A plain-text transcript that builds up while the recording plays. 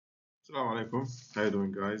Assalamu alaikum. How you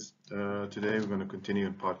doing, guys? Today we're going to continue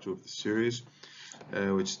in part 2 of the series,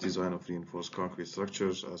 which is design of reinforced concrete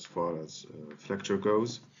structures as far as Flexure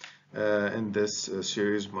goes. In this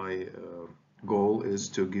series, my goal is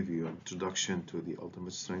to give you an introduction to the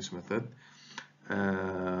ultimate strength method,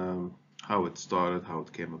 how it started, how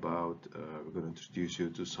it came about. We're going to introduce you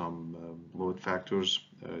to some load factors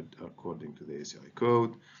according to the ACI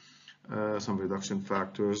code, some reduction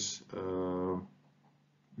factors,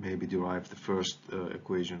 maybe derive the first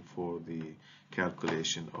equation for the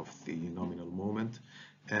calculation of the nominal moment,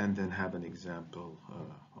 and then have an example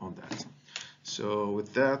on that. So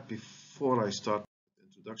with that, before I start the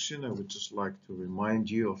introduction, I would just like to remind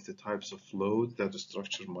you of the types of load that the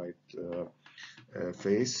structure might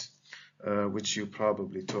face, which you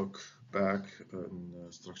probably took back in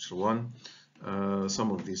structure 1.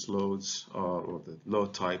 Some of these loads are, or the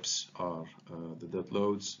load types are the dead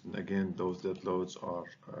loads. And again, those dead loads are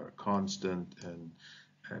constant in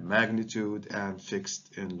magnitude and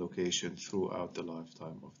fixed in location throughout the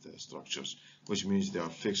lifetime of the structures, which means they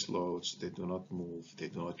are fixed loads. They do not move, they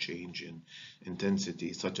do not change in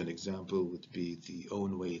intensity. Such an example would be the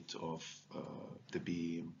own weight of the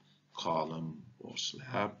beam, column, or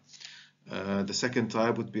slab. The second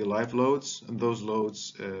type would be live loads, and those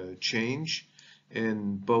loads change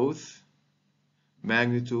in both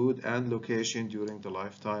magnitude and location during the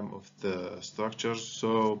lifetime of the structures.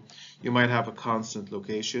 So you might have a constant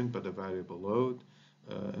location but a variable load.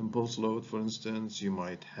 Impulse load, for instance, you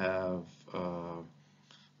might have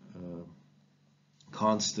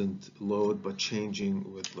constant load but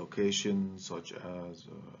changing with location, such as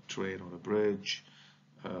a train on a bridge,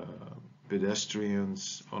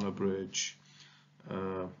 pedestrians on a bridge,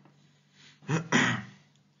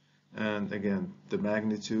 and again, the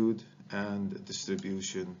magnitude and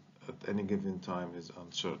distribution at any given time is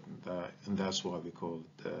uncertain, and that's why we call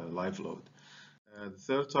it live load. The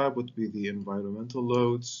third type would be the environmental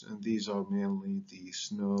loads, and these are mainly the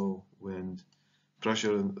snow, wind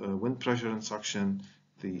pressure and suction,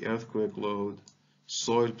 the earthquake load,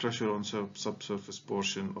 soil pressure on subsurface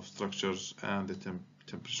portion of structures, and the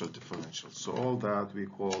temperature differential. So all that we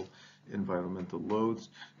call environmental loads,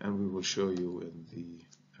 and we will show you in the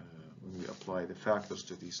when we apply the factors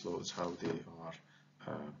to these loads how they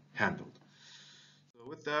are handled. So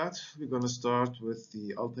with that, we're going to start with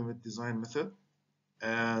the ultimate design method,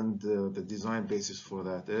 and the design basis for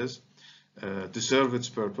that is to serve its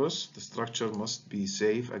purpose, the structure must be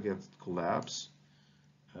safe against collapse,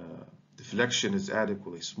 deflection is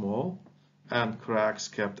adequately small, and cracks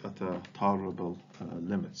kept at a tolerable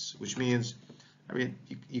limits, which means, I mean,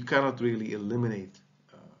 you cannot really eliminate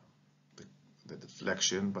the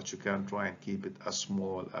deflection, but you can try and keep it as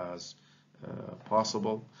small as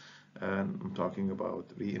possible. And I'm talking about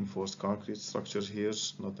reinforced concrete structures here,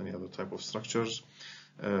 not any other type of structures.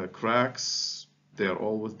 Cracks, they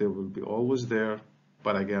will be always there,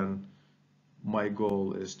 but again, my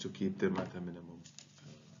goal is to keep them at a minimum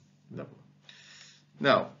level.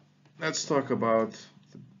 Now, let's talk about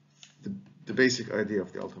the basic idea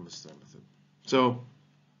of the ultimate strength method. So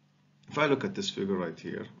if I look at this figure right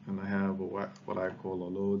here, and I have what I call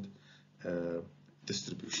a load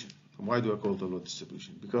distribution. And why do I call it a load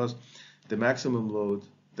distribution? Because the maximum load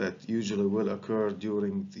that usually will occur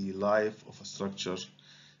during the life of a structure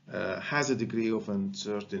has a degree of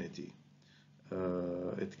uncertainty.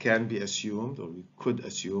 It can be assumed, or we could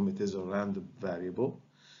assume it is a random variable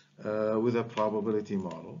with a probability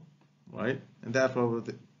model, right? And that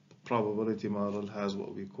probability model has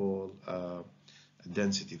what we call a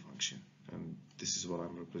density function, and this is what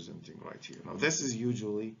I'm representing right here. Now this is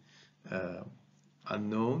usually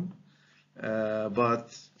unknown,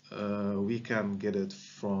 but we can get it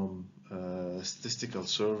from a statistical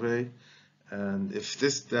survey, and if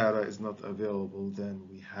this data is not available, then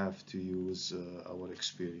we have to use our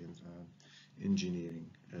experience and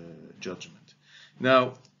engineering judgment.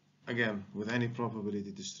 Now again, with any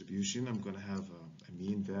probability distribution, I'm going to have a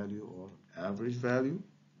mean value or average value.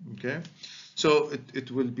 Okay, so it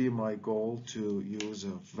will be my goal to use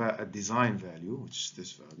a design value, which is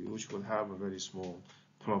this value, which will have a very small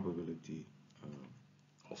probability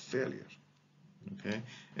of failure. Okay,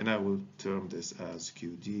 and I will term this as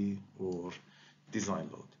QD, or design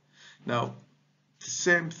load. Now, the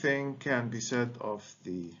same thing can be said of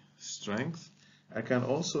the strength. I can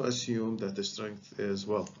also assume that the strength is,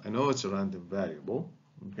 well, I know it's a random variable,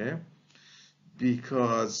 okay,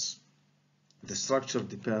 because the structure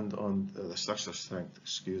depend on the structure strength,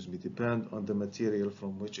 depend on the material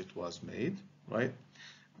from which it was made, right?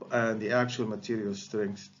 And the actual material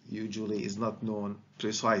strength usually is not known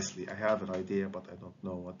precisely. I have an idea, but I don't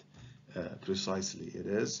know what precisely it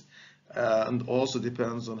is. And also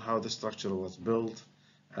depends on how the structure was built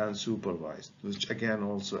and supervised, which again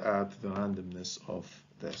also add the randomness of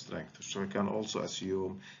the strength. So I can also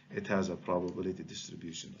assume it has a probability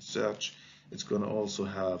distribution as such. It's going to also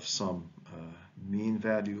have some mean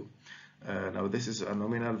value. Now this is a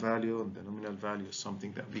nominal value, and the nominal value is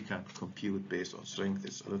something that we can compute based on strength.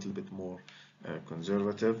 It's a little bit more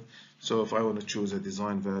conservative. So if I want to choose a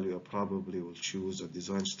design value, I probably will choose a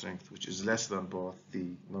design strength which is less than both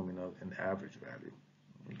the nominal and average value,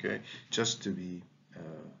 okay, just to be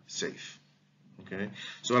safe. Okay,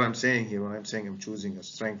 so what I'm saying here, when I'm saying I'm choosing a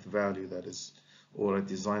strength value that is, or a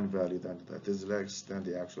design value that is less than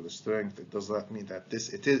the actual strength, it does not mean that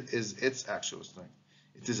it is its actual strength.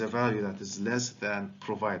 It is a value that is less than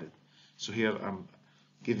provided. So here I'm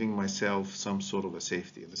giving myself some sort of a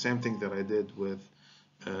safety. The same thing that I did with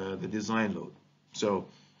the design load. So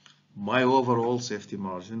my overall safety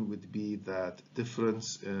margin would be that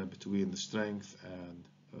difference between the strength and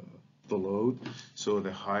the load. So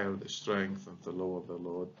the higher the strength and the lower the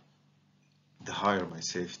load, the higher my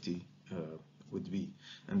safety would be.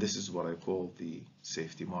 And this is what I call the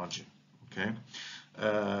safety margin. Okay,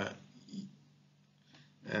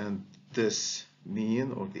 and this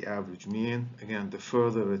mean, or the average mean, again, the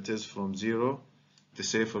further it is from zero, the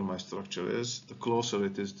safer my structure is. The closer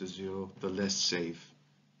it is to zero, the less safe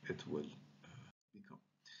it will become.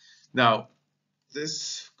 Now,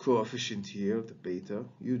 this coefficient here, the beta,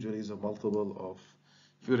 usually is a multiple of,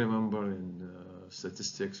 if you remember in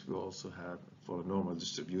statistics, we also had, for a normal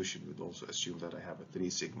distribution, we'd also assume that I have a 3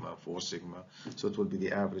 sigma, 4 sigma, so it will be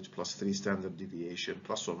the average plus 3 standard deviation,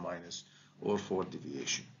 plus or minus, or 4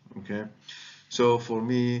 deviation, okay? So for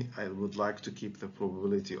me, I would like to keep the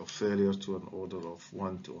probability of failure to an order of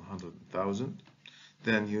 1 to 100,000.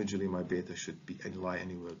 Then usually my beta should lie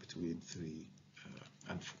anywhere between 3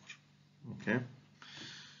 and 4, okay?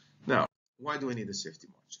 Now, why do I need a safety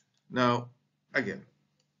margin? Now, again,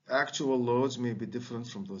 actual loads may be different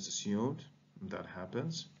from those assumed, and that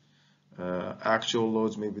happens. Actual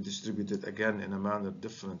loads may be distributed again in a manner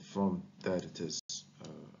different from that it is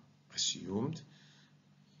assumed.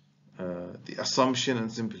 The assumption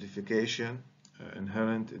and simplification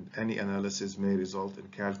inherent in any analysis may result in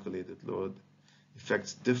calculated load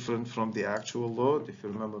effects different from the actual load. If you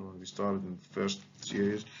remember, when we started in the first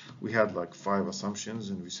series, we had like 5 assumptions,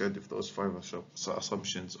 and we said if those 5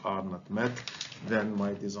 assumptions are not met, then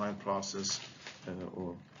my design process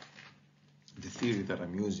or the theory that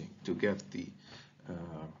I'm using to get the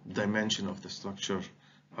dimension of the structure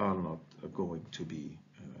are not going to be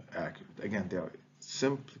accurate. Again, there are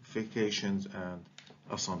simplifications and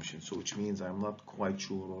assumptions, so which means I'm not quite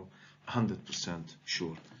sure or 100%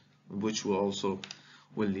 sure, which will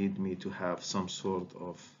lead me to have some sort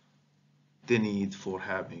of the need for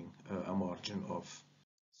having a margin of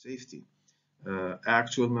safety.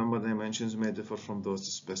 Actual member dimensions may differ from those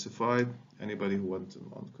specified. Anybody who went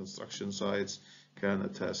on construction sites can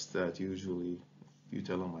attest that usually you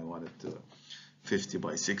tell them I want it 50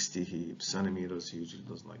 by 60 centimeters, he usually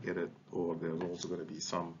does not get it, or there's also going to be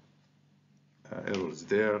some errors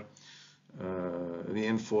there.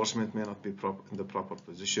 Reinforcement may not be in the proper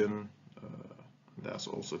position. That's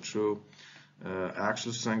also true.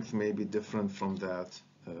 Actual strength may be different from that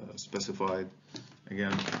specified.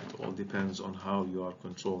 Again, it all depends on how you are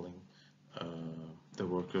controlling the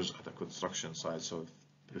workers at a construction site. So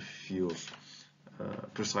if you're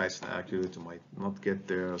precise and accurate, you might not get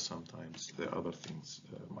there. Sometimes the other things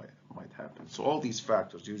might happen. So all these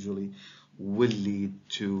factors usually will lead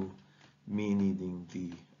to me needing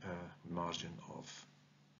the margin of.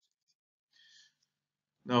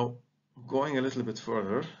 Now, going a little bit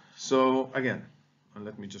further. So again, and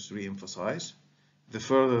let me just re-emphasize, the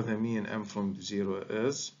further the mean m from 0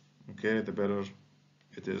 is, okay, the better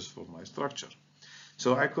it is for my structure.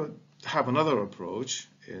 So I could have another approach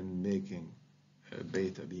in making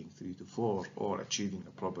beta being 3 to 4, or achieving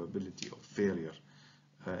a probability of failure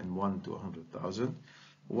in 1 to 100,000.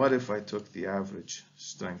 What if I took the average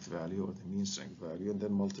strength value, or the mean strength value, and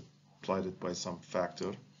then multiplied it by some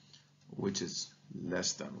factor which is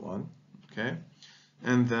less than 1, okay?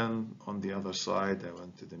 And then on the other side, I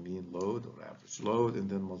went to the mean load or average load, and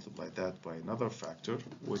then multiplied that by another factor,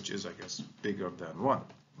 which is, I guess, bigger than 1,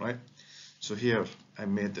 right? So here I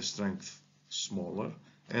made the strength smaller,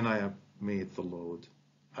 and I have made the load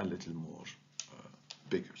a little more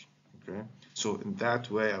bigger, okay? So in that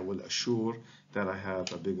way, I will assure that I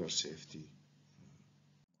have a bigger safety.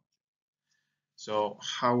 So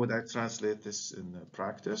how would I translate this in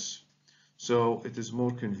practice? So it is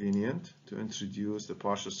more convenient to introduce the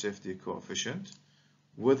partial safety coefficient,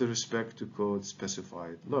 with respect to code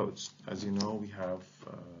specified loads. As you know, we have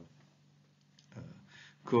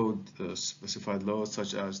code specified loads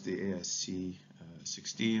such as the ASC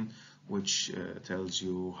 16, which tells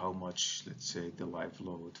you how much, let's say, the live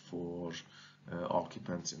load for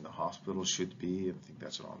occupants in the hospital should be. I think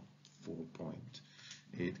that's around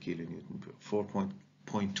 4.8 kilonewton per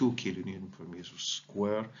 4.2 kilonewton per meter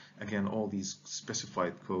square. Again, all these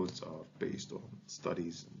specified codes are based on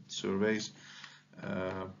studies and surveys.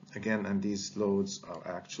 Again, and these loads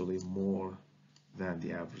are actually more than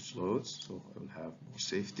the average loads, so I will have more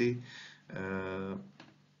safety.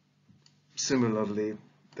 Similarly,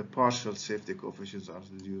 the partial safety coefficients are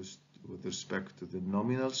reduced with respect to the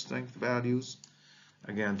nominal strength values.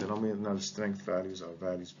 Again, the nominal strength values are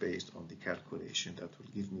values based on the calculation that will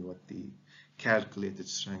give me what the calculated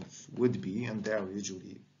strength would be, and they are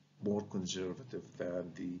usually more conservative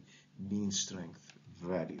than the mean strength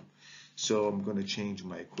value. So I'm going to change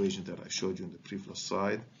my equation that I showed you in the previous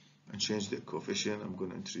slide and change the coefficient. I'm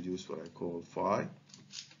going to introduce what I call phi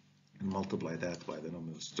and multiply that by the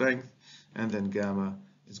nominal strength, and then gamma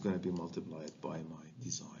is going to be multiplied by my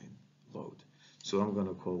design load. So I'm going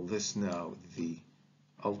to call this now the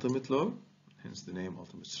ultimate load, hence the name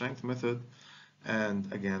ultimate strength method.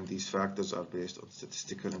 And again, these factors are based on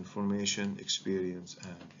statistical information, experience,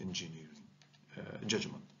 and engineering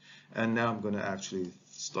judgment. And now I'm going to actually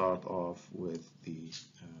start off with the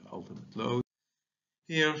ultimate load.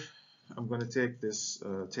 Here, I'm going to take this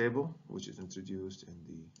table, which is introduced in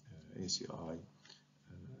the ACI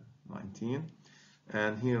 19,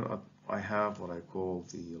 and here I have what I call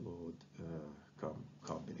the load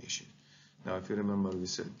combination. Now, if you remember, we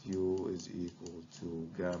said U is equal to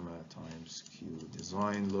gamma times Q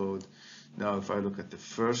design load. Now, if I look at the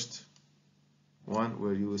first one,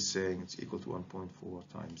 where U is saying it's equal to 1.4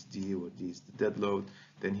 times D, where D is the dead load,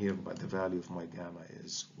 then here by the value of my gamma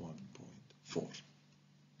is 1.4.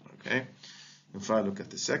 Okay. If I look at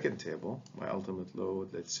the second table, my ultimate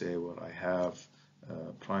load, let's say where I have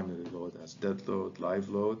primary load as dead load, live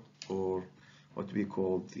load, or what we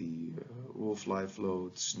call the roof live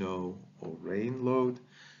load, snow or rain load,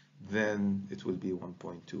 then it will be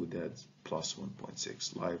 1.2 dead plus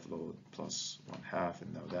 1.6 live load plus 1/2,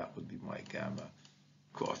 and now that will be my gamma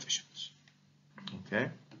coefficients. Okay.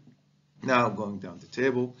 Now going down the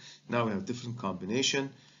table, now we have different combination.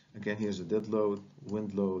 Again, here's a dead load,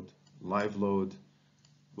 wind load, live load,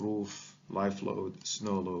 roof, live load,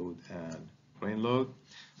 snow load, and rain load.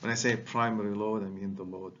 When I say primary load, I mean the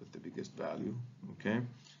load with the biggest value. Okay,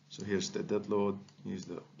 so here's the dead load, here's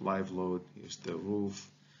the live load, here's the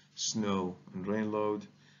roof, snow, and rain load.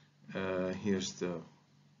 Here's the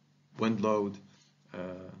wind load,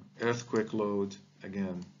 earthquake load,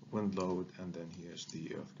 again wind load, and then here's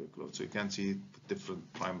the earthquake load. So you can see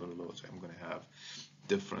different primary loads. I'm going to have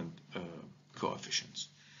different coefficients.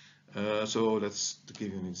 So let's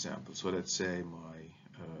give you an example. So let's say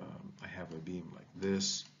I have a beam like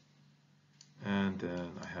this, and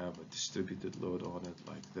then I have a distributed load on it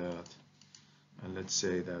like that. And let's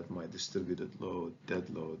say that my distributed load, dead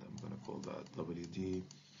load, I'm going to call that WD,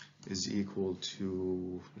 is equal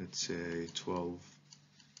to, let's say, 12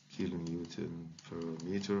 kilonewton per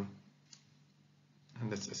meter. And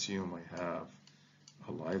let's assume I have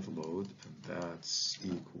a live load, and that's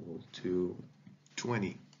equal to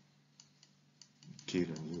 20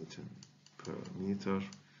 kilonewton per meter.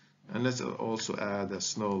 And let's also add a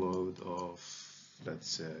snow load of, let's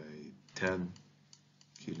say, 10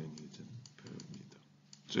 kilonewton per meter.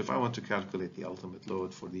 So if I want to calculate the ultimate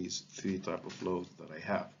load for these three type of loads that I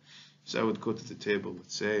have, so I would go to the table,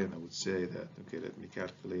 let's say, and I would say that, okay, let me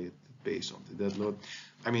calculate based on the dead load.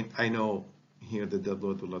 I mean, I know here the dead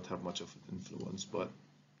load will not have much of an influence, but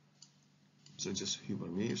so just humor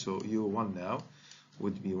me. So U1 now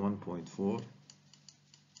would be 1.4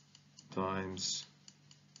 times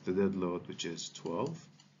the dead load, which is 12,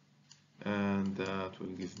 and that will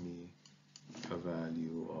give me a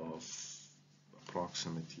value of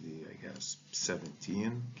approximately, I guess,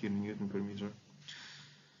 17 kilonewton per meter.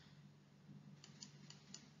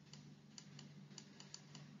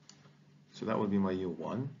 So that would be my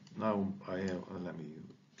U1. Now let me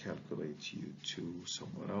calculate U2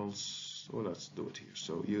 somewhere else. So let's do it here.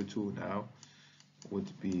 So U2 now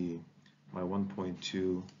would be my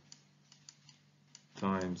 1.2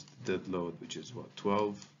 times the dead load, which is what,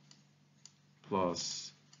 12,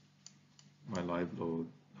 plus my live load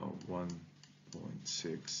of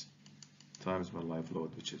 1.6 times my live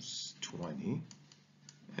load, which is 20,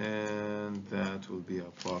 and that will be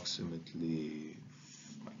approximately,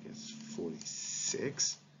 I guess,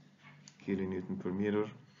 46 kilonewton per meter.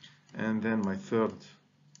 And then my third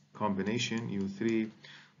combination U3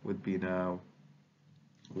 would be now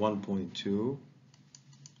 1.2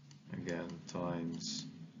 again times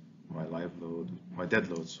my live load, my dead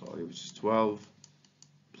load, sorry, which is 12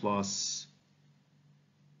 plus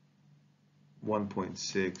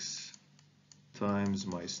 1.6 times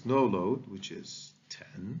my snow load, which is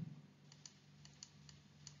 10,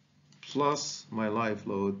 plus my live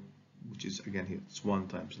load, which is again here, it's 1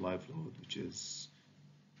 times live load, which is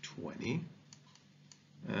 20,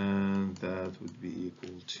 and that would be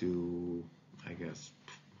equal to, I guess,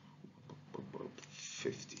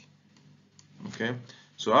 50. Okay,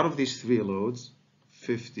 so out of these 3 loads,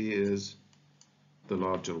 50 is the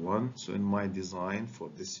larger one. So in my design for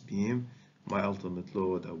this beam, my ultimate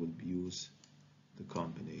load, I will use the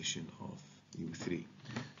combination of U3.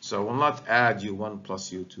 So I will not add U1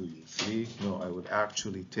 plus U2, U3. No, I would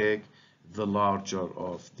actually take the larger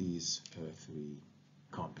of these 3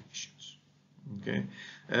 combinations. Okay,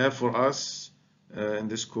 for us in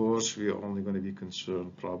this course, we are only going to be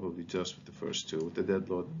concerned probably just with the first 2, the dead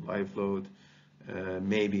load and live load.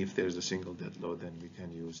 Maybe if there's a single dead load, then we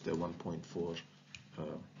can use the 1.4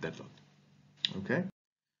 dead load. Okay,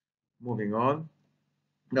 moving on.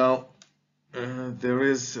 Now, there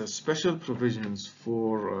is special provisions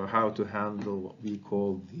for how to handle what we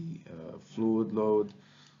call the fluid load,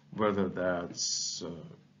 whether that's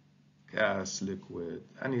gas, liquid,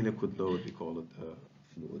 any liquid load, we call it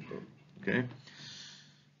fluid load. Okay,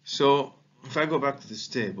 so if I go back to this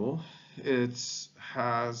table, it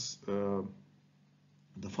has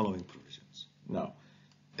the following provisions. Now,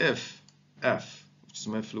 if F, which is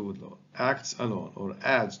my fluid load, acts alone or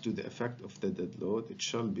adds to the effect of the dead load, it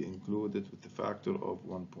shall be included with the factor of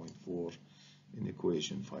 1.4 in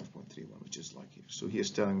equation 5.31, which is like here. So he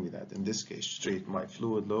is telling me that in this case, treat my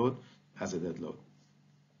fluid load as a dead load,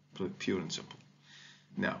 pure and simple.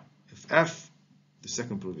 Now, if F, the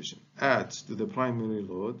second provision, adds to the primary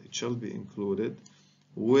load, it shall be included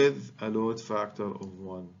with a load factor of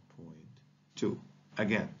 1.2.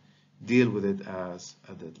 Again, deal with it as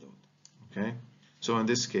a dead load. Okay, so in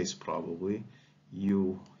this case, probably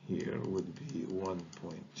U here would be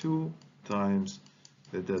 1.2 times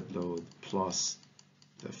the dead load plus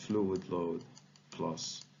the fluid load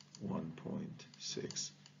plus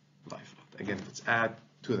 1.6 live load. Again, let's add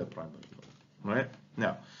to the primary load, right?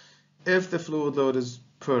 Now, if the fluid load is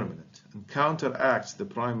permanent and counteracts the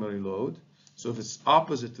primary load, so if it's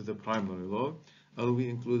opposite to the primary load, we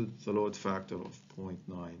included the load factor of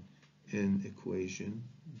 0.9 in equation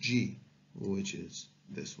G, which is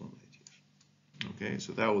this one right here. Okay,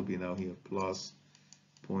 so that will be now here plus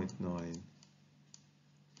 0.9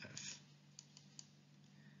 F.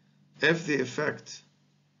 If the effect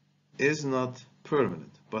is not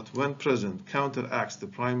permanent, but when present counteracts the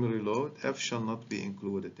primary load, F shall not be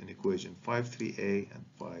included in equation 5.3a and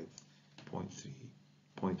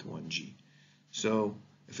 5.3.1g. So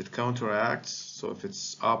if it counteracts, so if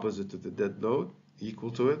it's opposite to the dead load,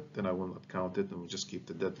 equal to it, then I will not count it and we'll just keep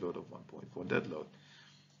the dead load of 1.4 dead load.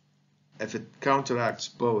 If it counteracts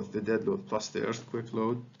both the dead load plus the earthquake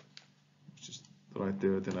load, which is right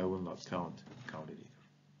there, then I will not count it either.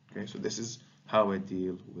 Okay, so this is how I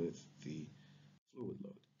deal with the fluid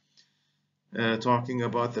load. Talking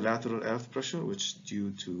about the lateral earth pressure, which is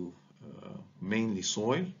due to mainly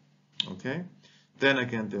soil. Okay, then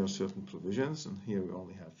again there are certain provisions, and here we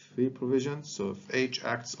only have 3 provisions. So if H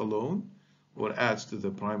acts alone or adds to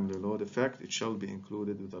the primary load effect, it shall be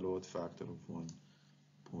included with a load factor of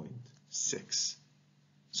 1.6.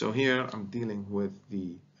 So here I'm dealing with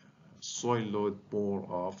the soil load more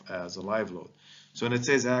of as a live load. So when it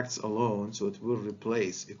says acts alone, so it will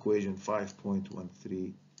replace equation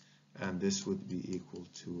 5.13, and this would be equal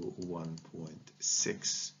to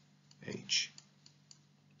 1.6 H.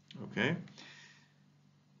 Okay.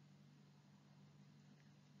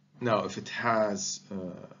 Now, if it has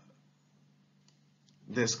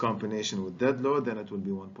this combination with dead load, then it will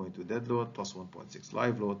be 1.2 dead load plus 1.6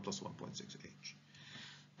 live load plus 1.6 H.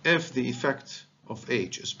 If the effect of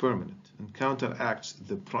H is permanent and counteracts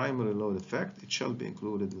the primary load effect, it shall be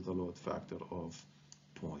included with a load factor of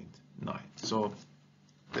 0.9. So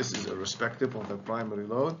this is irrespective of the primary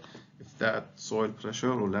load. If that soil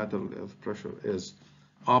pressure or lateral earth pressure is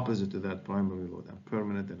opposite to that primary load and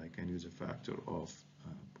permanent, then I can use a factor of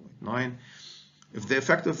 0.9. If the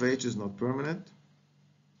effect of H is not permanent,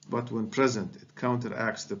 but when present it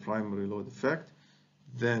counteracts the primary load effect,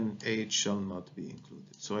 then H shall not be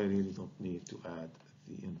included. So I really don't need to add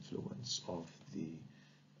the influence of the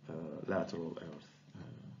lateral earth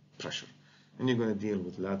pressure. And you're going to deal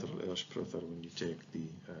with lateral earth pressure when you take the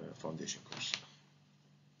foundation course.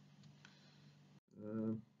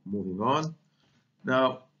 Moving on.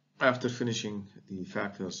 Now, After finishing the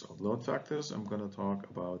factors of load factors, I'm going to talk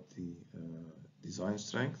about the design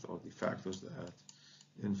strength, or the factors that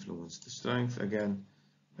influence the strength. Again,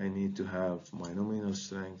 I need to have my nominal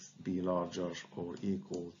strength be larger or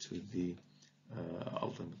equal to the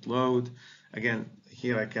ultimate load. Again,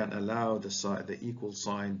 here I can allow the equal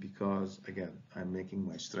sign because, again, I'm making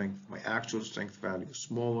my strength, my actual strength value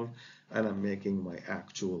smaller, and I'm making my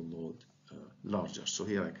actual load larger. So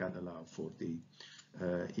here I can allow for the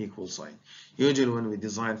equal sign. Usually when we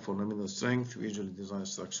design for nominal strength, we usually design a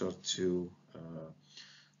structure to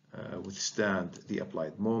withstand the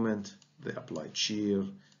applied moment, the applied shear,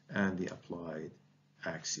 and the applied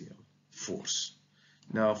axial force.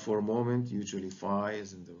 Now for moment, usually phi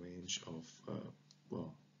is in the range of,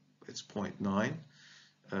 well, it's 0.9.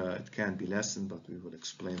 It can be lessened, but we will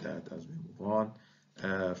explain that as we move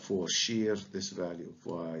on. For shear, this value of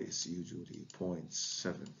y is usually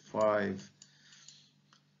 0.75.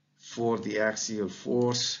 For the axial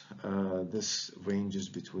force, this ranges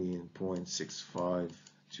between 0.65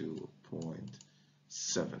 to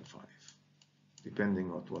 0.75,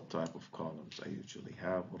 depending on what type of columns I usually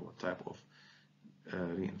have or what type of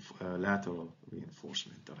lateral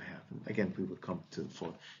reinforcement that I have. And again, we will come to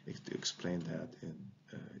explain that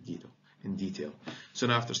in detail. So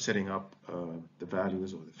now after setting up the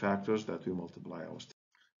values or the factors that we multiply our.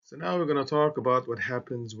 So now we're going to talk about what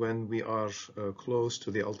happens when we are close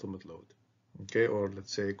to the ultimate load, okay, or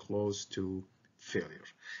let's say close to failure.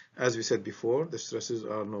 As we said before, the stresses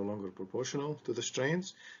are no longer proportional to the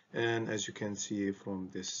strains, and as you can see from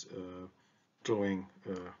this drawing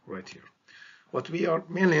right here. What we are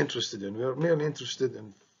mainly interested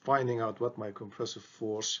in, finding out what my compressive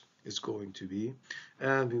force is going to be,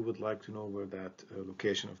 and we would like to know where that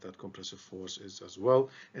location of that compressive force is as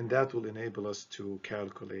well, and that will enable us to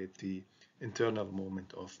calculate the internal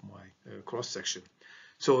moment of my cross section.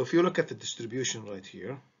 So if you look at the distribution right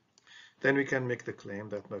here, then we can make the claim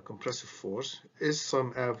that my compressive force is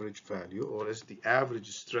some average value, or is the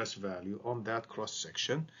average stress value on that cross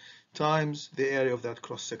section times the area of that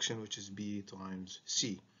cross section, which is B times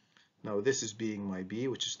C. Now this is being my B,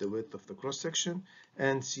 which is the width of the cross section,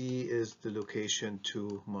 and C is the location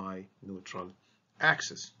to my neutral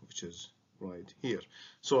axis, which is right here.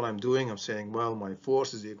 So what I'm doing, I'm saying, well, my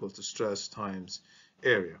force is equal to stress times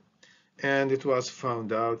area. And it was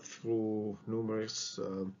found out through numerous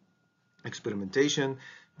experimentation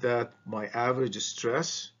that my average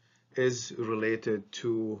stress is related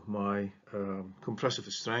to my compressive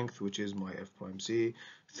strength, which is my F prime C,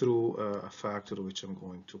 through a factor which I'm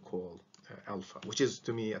going to call alpha, which is,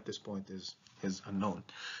 to me at this point, is unknown.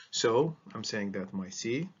 So I'm saying that my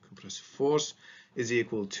C, compressive force, is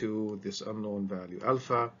equal to this unknown value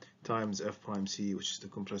alpha times F prime C, which is the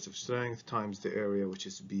compressive strength, times the area, which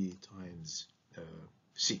is B times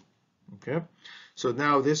C. Okay, so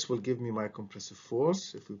now this will give me my compressive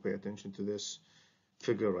force. If we pay attention to this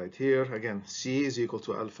figure right here, again, C is equal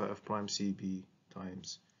to alpha F prime C B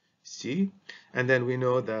times C, and then we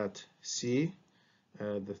know that C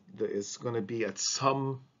is going to be at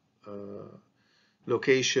some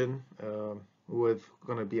location with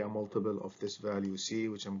going to be a multiple of this value C,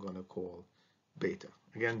 which I'm going to call beta.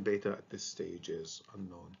 Again, beta at this stage is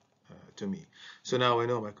unknown to me. So now I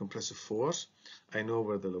know my compressive force. I know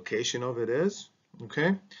where the location of it is.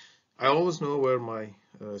 Okay, I always know where my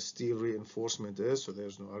steel reinforcement is, so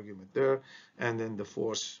there's no argument there. And then the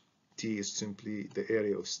force T is simply the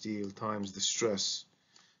area of steel times the stress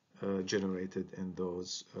generated in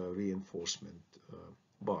those reinforcement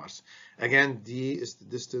bars. Again, D is the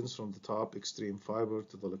distance from the top extreme fiber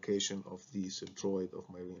to the location of the centroid of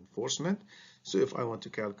my reinforcement. So if I want to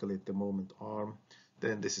calculate the moment arm,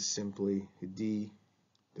 then this is simply D,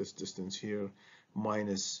 this distance here,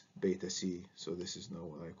 minus beta C. So this is now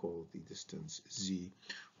what I call the distance Z,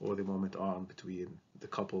 or the moment arm between the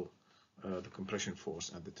couple, the compression force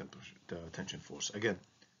and the tension force. Again,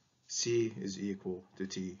 C is equal to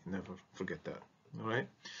T, never forget that. All right.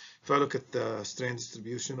 If I look at the strain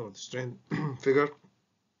distribution, or the strain figure,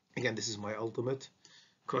 again, this is my ultimate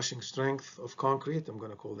crushing strength of concrete. I'm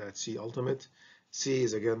going to call that C ultimate. C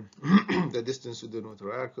is, again, the distance to the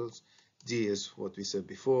neutral axis. D is what we said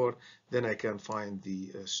before. Then I can find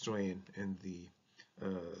the strain in the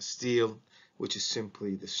steel, which is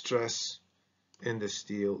simply the stress in the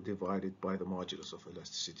steel divided by the modulus of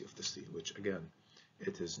elasticity of the steel, which, again,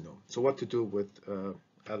 it is known. So what to do with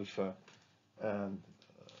alpha and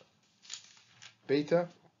beta?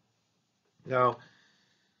 Now,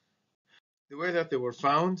 the way that they were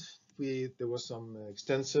found, there were some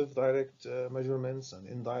extensive direct measurements and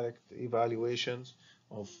indirect evaluations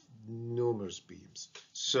of numerous beams.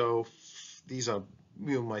 So these are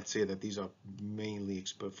you might say that these are mainly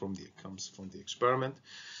comes from the experiment.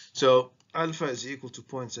 So alpha is equal to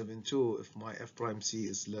 0.72 if my f prime c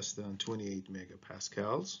is less than 28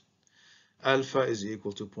 megapascals. Alpha is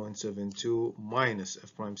equal to 0.72 minus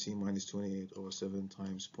f prime c minus 28 over 7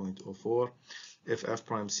 times 0.04 if f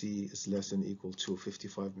prime c is less than or equal to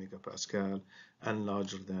 55 megapascal and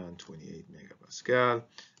larger than 28 megapascal.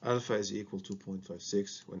 Alpha is equal to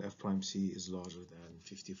 0.56 when f prime c is larger than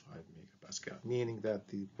 55 megapascal, meaning that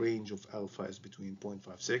the range of alpha is between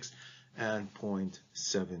 0.56 and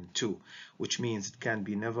 0.72, which means it can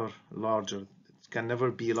never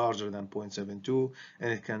be larger than 0.72,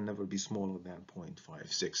 and it can never be smaller than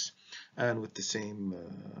 0.56. And with the same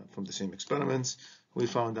from the same experiments, we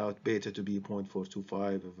found out beta to be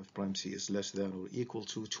 0.425 if f prime c is less than or equal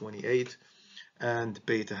to 28, and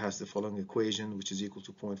beta has the following equation, which is equal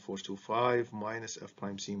to 0.425 minus f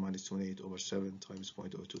prime c minus 28 over 7 times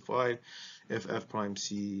 0.025 if f prime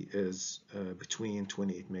c is between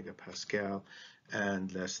 28 megapascal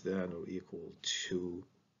and less than or equal to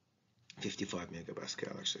 55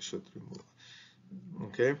 megapascal. Actually, I should remove.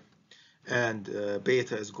 Okay, and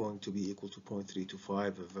beta is going to be equal to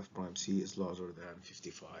 0.325 if f prime c is larger than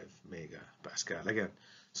 55 megapascal. Again,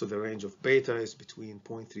 so the range of beta is between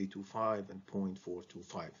 0.325 and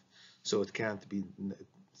 0.425. So it can't be,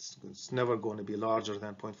 it's never going to be larger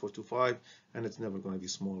than 0.425, and it's never going to be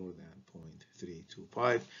smaller than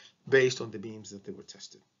 0.325 based on the beams that they were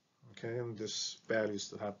tested. Okay, and this values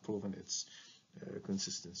to have proven its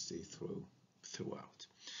consistency throughout.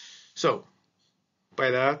 So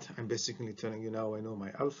by that, I'm basically telling you now I know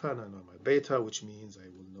my alpha and I know my beta, which means I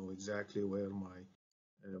will know exactly where my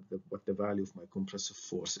what the value of my compressive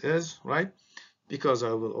force is, right? Because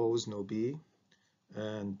I will always know B,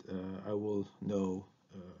 and I will know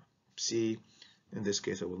C. In this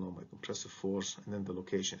case, I will know my compressive force, and then the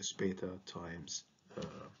location is beta times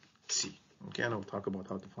C. Okay, and I'll talk about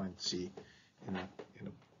how to find C in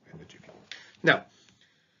the GP. Now,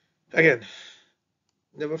 again,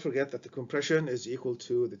 never forget that the compression is equal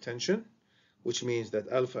to the tension, which means that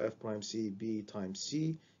alpha f prime c b times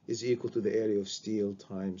c is equal to the area of steel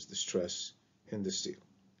times the stress in the steel,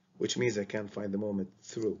 which means I can find the moment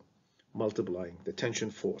through multiplying the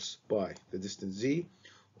tension force by the distance z,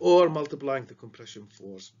 or multiplying the compression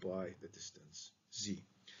force by the distance z.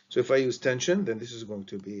 So if I use tension, then this is going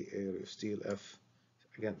to be area of steel F,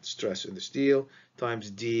 again, stress in the steel,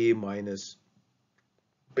 times d minus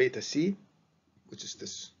beta c, which is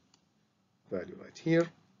this value right here.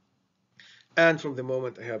 And from the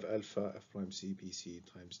moment I have alpha f prime c bc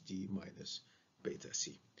times d minus beta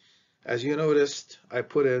c. As you noticed, I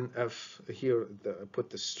put in F here, I put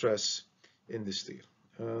the stress in the steel.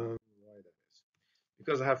 Why that is?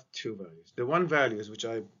 Because I have two values. The one values which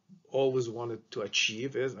I always wanted to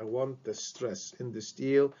achieve is I want the stress in the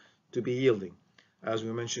steel to be yielding. As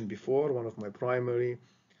we mentioned before, one of my primary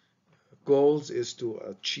goals is to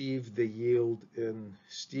achieve the yield in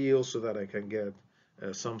steel so that I can get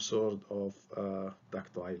some sort of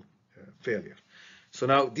ductile failure. So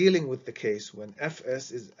now dealing with the case when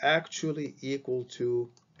Fs is actually equal to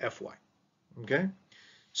Fy. Okay,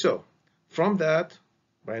 so from that,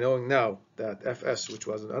 by knowing now that Fs, which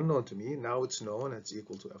was an unknown to me, now it's known, it's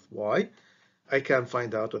equal to Fy, I can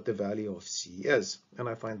find out what the value of C is. And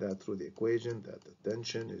I find that through the equation that the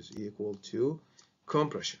tension is equal to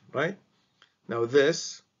compression, right? Now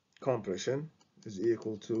this compression is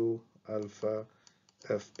equal to alpha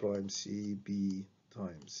F prime C B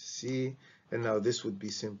times C, and now this would be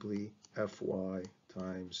simply Fy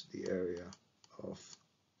times the area of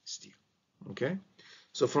steel. Okay,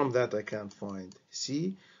 so from that I can find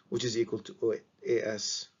C, which is equal to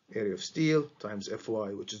AS, area of steel, times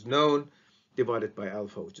Fy, which is known, divided by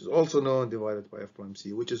alpha, which is also known, divided by F prime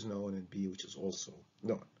C, which is known, and B, which is also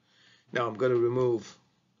known. Now I'm going to remove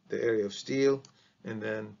the area of steel and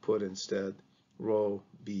then put instead rho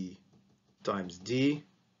B times D.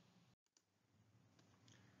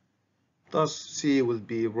 Thus, C will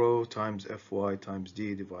be rho times Fy times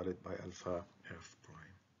D divided by alpha F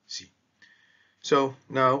prime C. So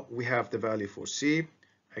now we have the value for C.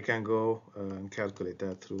 I can go and calculate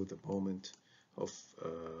that through the moment of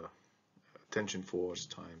tension force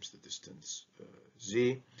times the distance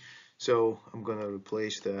Z. So I'm going to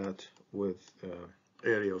replace that with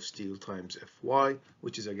area of steel times Fy,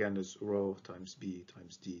 which is again is rho times B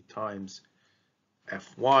times D times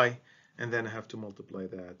Fy, and then I have to multiply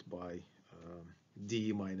that by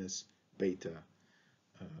D minus beta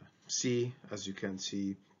C. As you can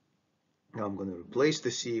see, now I'm going to replace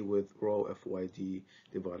the C with rho Fyd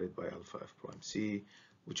divided by alpha F prime C,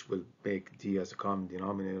 which will make d as a common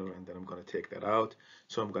denominator, and then I'm going to take that out.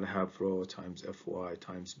 So I'm going to have rho times fy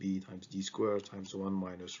times b times d squared times 1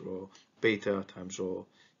 minus rho beta times rho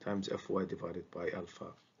times fy divided by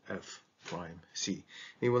alpha f prime c.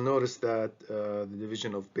 You will notice that the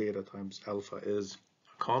division of beta times alpha is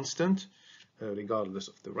constant regardless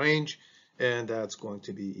of the range, and that's going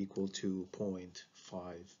to be equal to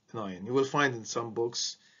 0.59. You will find in some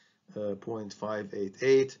books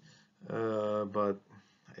 0.588, but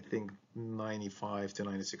I think 95 to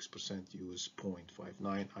 96% use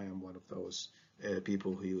 0.59. I am one of those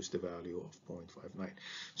people who use the value of 0.59.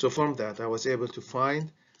 So from that, I was able to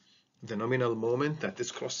find the nominal moment that this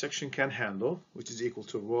cross-section can handle, which is equal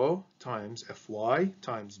to rho times fy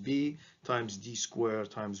times b times d squared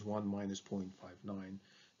times 1 minus 0.59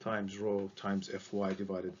 times rho times fy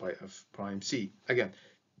divided by f prime c. Again,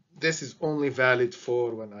 this is only valid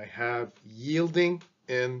for when I have yielding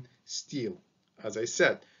in steel. As I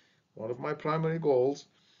said, one of my primary goals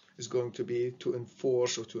is going to be to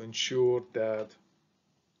enforce or to ensure that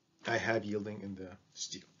I have yielding in the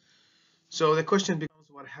steel. So the question becomes,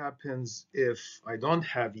 what happens if I don't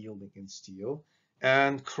have yielding in steel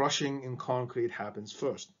and crushing in concrete happens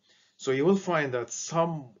first? So you will find that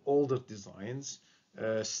some older designs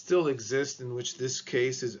still exist in which this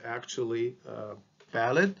case is actually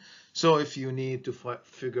valid. So if you need to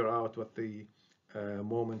figure out what the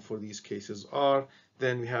moment for these cases are,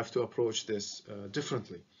 then we have to approach this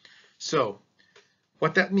differently. So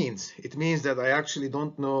what that means, it means that I actually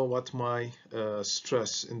don't know what my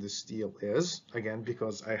stress in the steel is, again,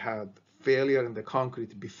 because I had failure in the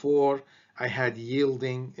concrete before I had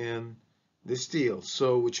yielding in the steel.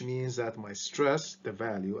 So which means that my stress, the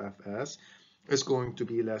value Fs, is going to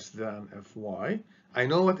be less than Fy. I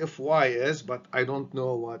know what Fy is, but I don't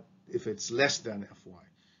know what if it's less than Fy.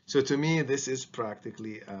 So to me, this is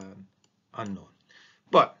practically an unknown.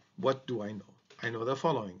 But what do I know? I know the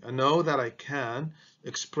following. I know that I can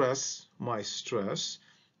express my stress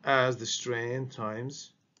as the strain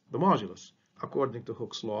times the modulus, according to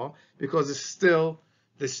Hooke's law, because it's still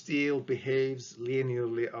the steel behaves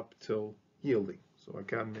linearly up till yielding. So I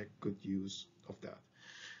can make good use of that.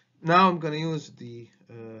 Now I'm going to use the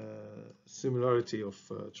similarity of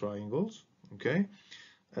triangles, okay?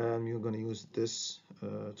 And you're going to use this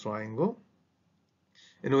triangle,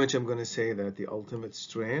 in which I'm going to say that the ultimate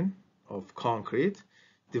strain of concrete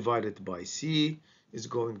divided by C is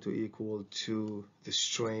going to equal to the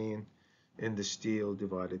strain in the steel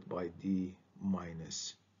divided by D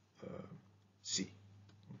minus C.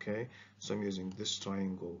 Okay, so I'm using this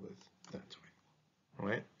triangle with that triangle, all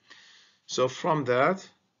right? So from that,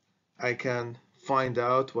 I can find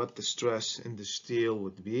out what the stress in the steel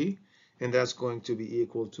would be, and that's going to be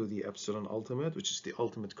equal to the epsilon ultimate, which is the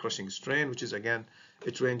ultimate crushing strain, which is, again,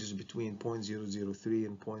 it ranges between 0.003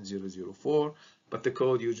 and 0.004, but the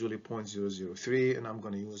code usually 0.003, and I'm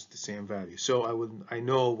going to use the same value. So I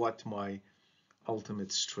know what my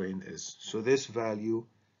ultimate strain is. So this value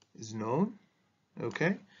is known,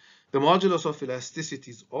 okay? The modulus of elasticity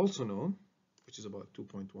is also known, which is about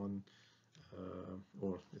 2.1,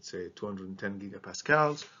 or let's say 210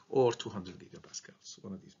 gigapascals or 200 gigapascals,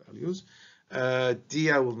 one of these values.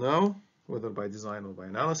 D I will know, whether by design or by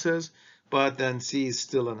analysis, but then C is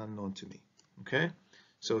still an unknown to me, okay?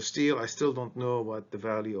 So steel, I still don't know what the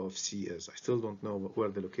value of C is. I still don't know where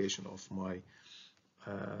the location of my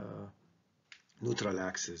neutral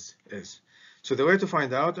axis is. So the way to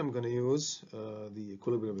find out, I'm going to use the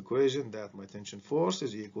equilibrium equation that my tension force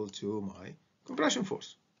is equal to my compression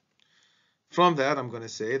force. From that, I'm going to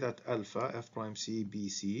say that alpha F prime C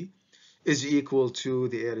BC is equal to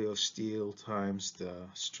the area of steel times the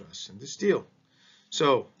stress in the steel.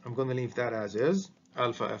 So I'm going to leave that as is,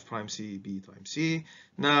 alpha F prime C B times C.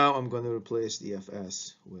 Now I'm going to replace the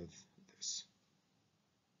Fs with this.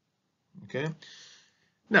 Okay.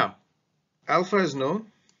 Now, alpha is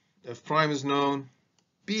known, F prime is known,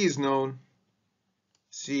 B is known,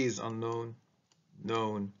 C is unknown,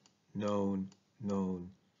 known, known, known,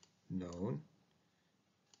 known,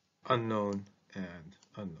 unknown, and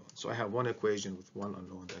unknown. So I have one equation with one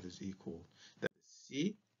unknown that is equal, that is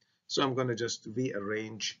C. So I'm going to just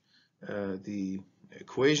rearrange the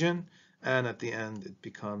equation, and at the end it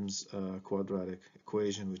becomes a quadratic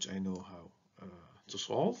equation which I know how to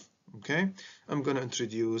solve. Okay, I'm going to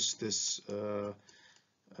introduce this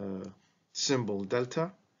symbol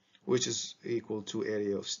delta, which is equal to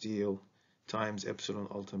area of steel times epsilon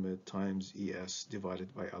ultimate times ES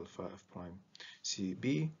divided by alpha F prime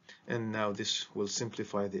CB. And now this will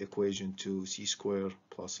simplify the equation to C squared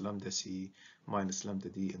plus lambda C minus lambda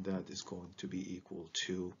D, and that is going to be equal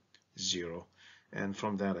to 0. and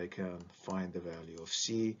from that I can find the value of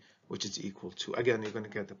C, which is equal to, again, you're going to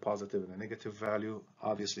get a positive and a negative value.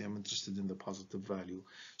 Obviously, I'm interested in the positive value,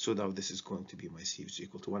 so now this is going to be my C, which is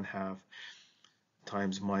equal to 1/2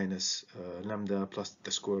 times minus lambda plus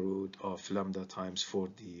the square root of lambda times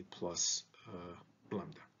 4D plus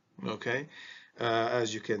lambda. Okay,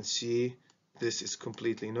 as you can see, this is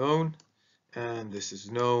completely known, and this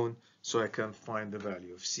is known, so I can find the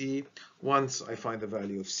value of C. Once I find the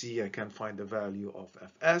value of C, I can find the value of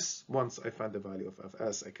Fs. Once I find the value of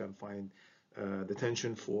Fs, I can find the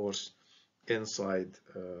tension force inside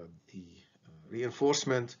the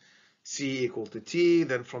reinforcement, C equal to T.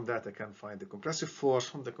 Then from that I can find the compressive force.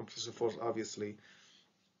 From the compressive force, obviously,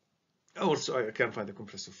 also I can find the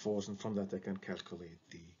compressive force, and from that I can calculate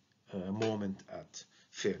the moment at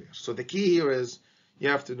failure. So the key here is you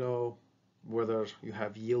have to know whether you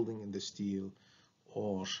have yielding in the steel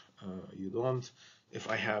or you don't. If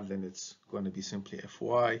I have, then it's going to be simply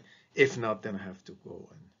Fy. If not, then I have to go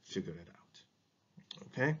and figure it out.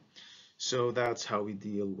 Okay, so that's how we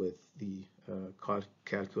deal with the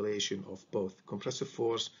calculation of both compressive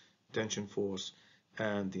force, tension force,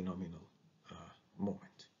 and the nominal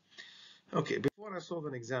moment. Okay, before I solve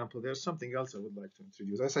an example, there's something else I would like to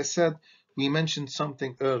introduce. As I said, we mentioned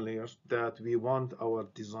something earlier that we want our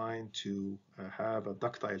design to have a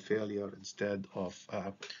ductile failure instead of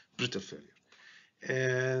brittle failure.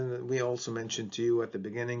 And we also mentioned to you at the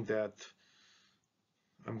beginning that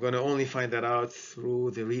I'm going to only find that out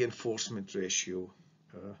through the reinforcement ratio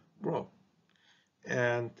rho.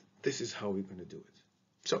 And this is how we're going to do it.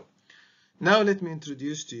 So now let me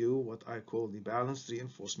introduce to you what I call the balanced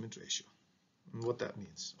reinforcement ratio. And what that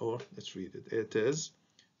means, or let's read it. It is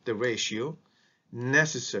the ratio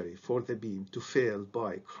necessary for the beam to fail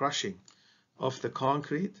by crushing of the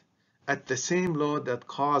concrete at the same load that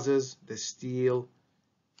causes the steel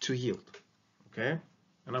to yield. Okay,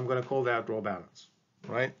 and I'm going to call that rho balance,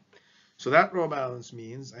 right? So that rho balance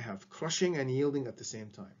means I have crushing and yielding at the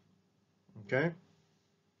same time. Okay,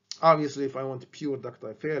 obviously if I want pure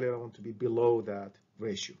ductile failure, I want to be below that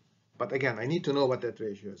ratio. But again, I need to know what that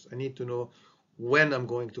ratio is. I need to know when I'm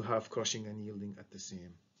going to have crushing and yielding at the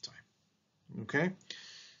same time. Okay,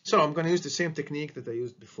 so I'm going to use the same technique that I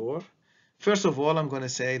used before. First of all, I'm going to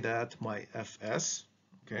say that my Fs,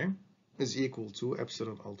 okay, is equal to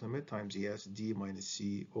epsilon ultimate times Es d minus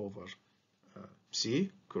C over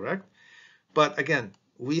C, correct? But again,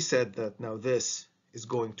 we said that now this is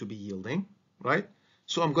going to be yielding, right?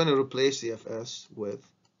 So I'm going to replace the Fs with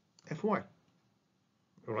Fy,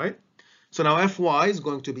 all right? So now Fy is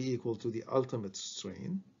going to be equal to the ultimate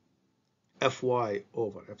strain, Fy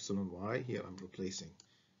over epsilon y, here I'm replacing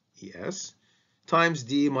Es, times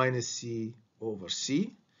d minus C over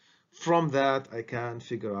C. From that, I can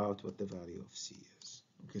figure out what the value of C is.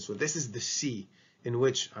 Okay, so this is the C in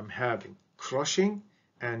which I'm having crushing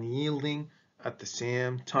and yielding at the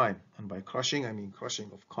same time. And by crushing, I mean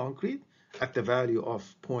crushing of concrete at the value of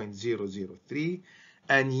 0.003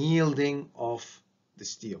 and yielding of the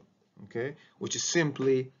steel. Okay, which is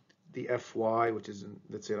simply the Fy, which is in,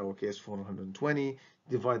 let's say in our case 420,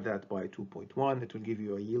 divide that by 2.1, it will give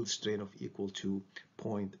you a yield strain of equal to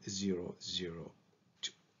 0.002.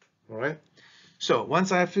 All right, so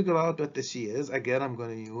once I figure out what the C is, again I'm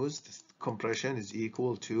going to use the compression is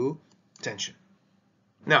equal to tension.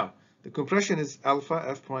 Now the compression is alpha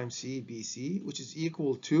F prime C BC, which is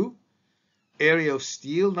equal to area of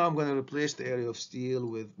steel. Now I'm going to replace the area of steel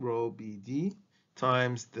with rho BD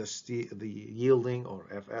times the yielding, or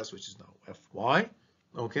Fs, which is now Fy.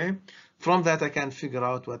 Okay, from that I can figure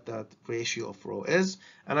out what that ratio of rho is,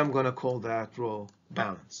 and I'm going to call that rho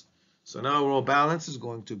balance. So now rho balance is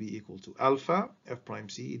going to be equal to alpha F prime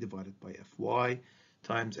C divided by Fy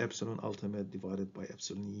times epsilon ultimate divided by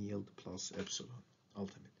epsilon yield plus epsilon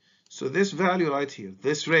ultimate. So this value right here,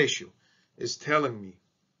 this ratio, is telling me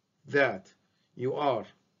that you are,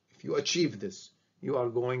 if you achieve this, you are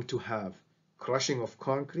going to have crushing of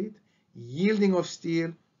concrete, yielding of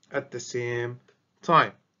steel at the same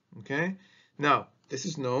time. Okay, now this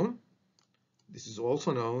is known, this is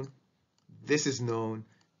also known, this is known,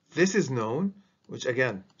 this is known, which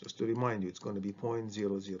again, just to remind you, it's going to be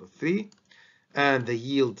 0.003, and the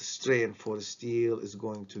yield strain for steel is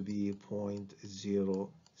going to be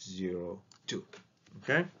 0.002.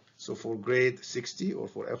 Okay, so for grade 60 or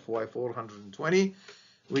for Fy 420,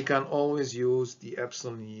 we can always use the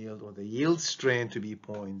epsilon yield or the yield strain to be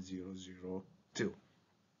 0.002.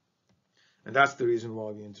 And that's the reason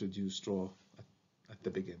why we introduced rho at the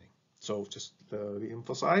beginning. So just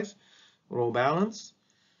re-emphasize, rho balance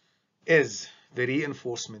is the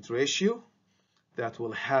reinforcement ratio that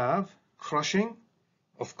will have crushing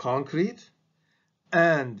of concrete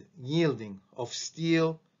and yielding of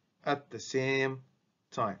steel at the same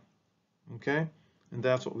time. Okay, and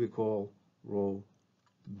that's what we call raw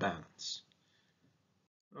balance.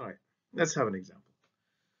 All right, let's have an example.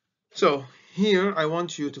 So here I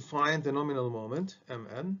want you to find the nominal moment,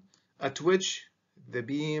 Mn, at which the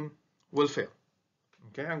beam will fail.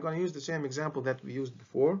 Okay, I'm going to use the same example that we used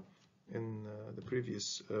before in the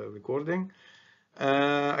previous recording.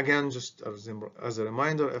 Again, just as a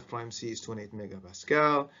reminder, F prime C is 28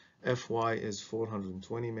 megapascal, Fy is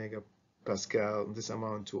 420 megapascal. This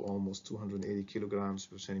amount to almost 280 kilograms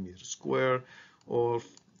per centimeter square, or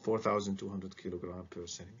 4,200 kilograms per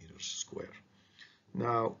centimeter square.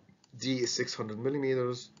 Now, D is 600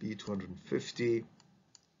 millimeters, B 250,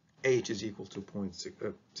 H is equal to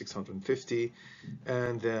 650,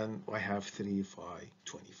 and then I have 3 phi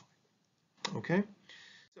 25. Okay,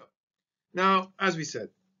 so now, as we said,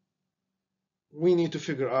 we need to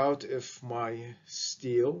figure out if my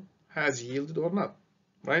steel has yielded or not,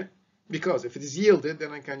 right? Because if it is yielded,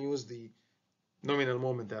 then I can use the nominal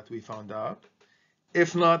moment that we found out.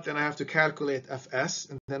 If not, then I have to calculate Fs,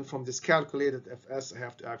 and then from this calculated Fs, I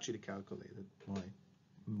have to actually calculate my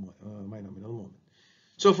nominal moment.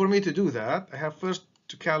 So for me to do that, I have first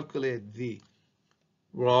to calculate the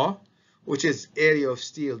raw, which is area of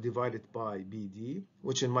steel divided by BD,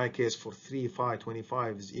 which in my case for 3 phi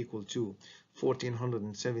 25 is equal to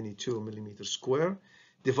 1472 millimeters square,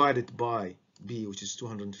 divided by B, which is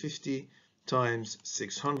 250 times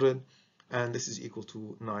 600, and this is equal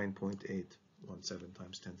to 9.817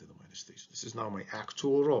 times 10 to the minus 3. So this is now my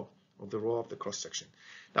actual raw of the raw of the cross section.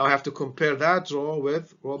 Now I have to compare that raw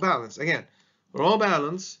with raw balance. Again, raw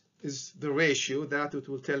balance is the ratio that it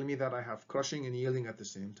will tell me that I have crushing and yielding at the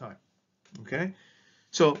same time. Okay,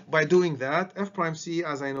 so by doing that, F prime C,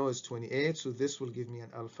 as I know, is 28, so this will give me an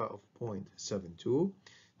alpha of 0.72.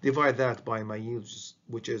 Divide that by my yield,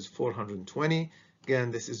 which is 420.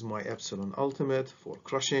 Again, this is my epsilon ultimate for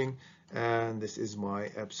crushing, and this is my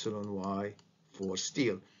epsilon Y for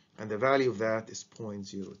steel, and the value of that is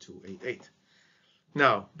 0.0288.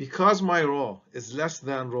 Now, because my raw is less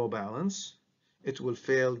than raw balance, it will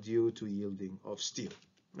fail due to yielding of steel.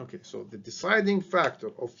 Okay, so the deciding factor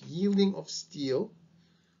of yielding of steel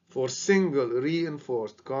for single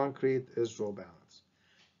reinforced concrete is raw balance.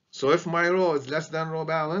 So if my raw is less than raw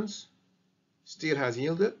balance, steel has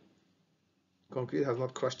yielded, concrete has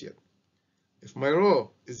not crushed yet. If my raw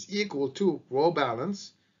is equal to raw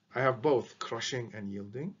balance, I have both crushing and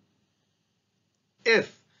yielding.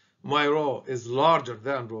 If my raw is larger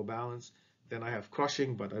than raw balance, then I have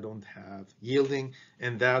crushing, but I don't have yielding,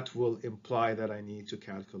 and that will imply that I need to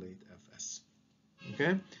calculate Fs.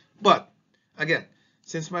 Okay, but again,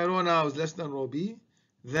 since my raw now is less than raw B,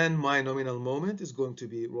 then my nominal moment is going to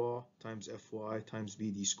be raw times Fy times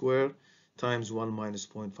BD squared times 1 minus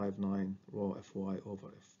 0.59 raw Fy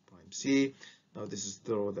over F prime C. Now this is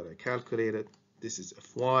the raw that I calculated. This is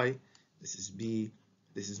Fy, this is B,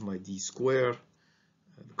 this is my D squared,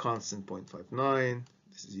 the constant 0.59.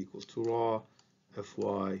 This is equal to raw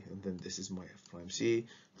Fy, and then this is my F prime C.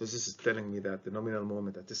 So this is telling me that the nominal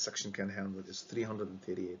moment that this section can handle is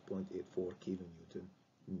 338.84 kilonewton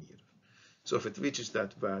meter. So if it reaches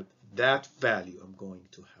that value, I'm going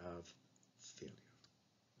to have failure.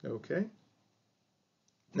 Okay.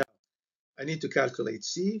 Now I need to calculate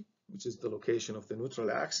C, which is the location of the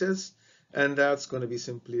neutral axis, and that's going to be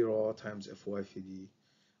simply raw times Fyfd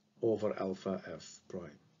over alpha F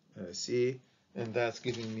prime C, and that's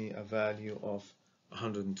giving me a value of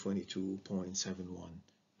 122.71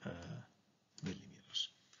 millimeters.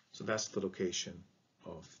 So that's the location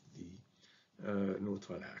of the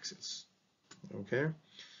neutral axis. Okay,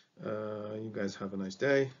 you guys have a nice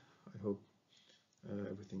day. I hope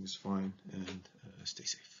everything is fine, and stay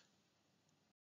safe.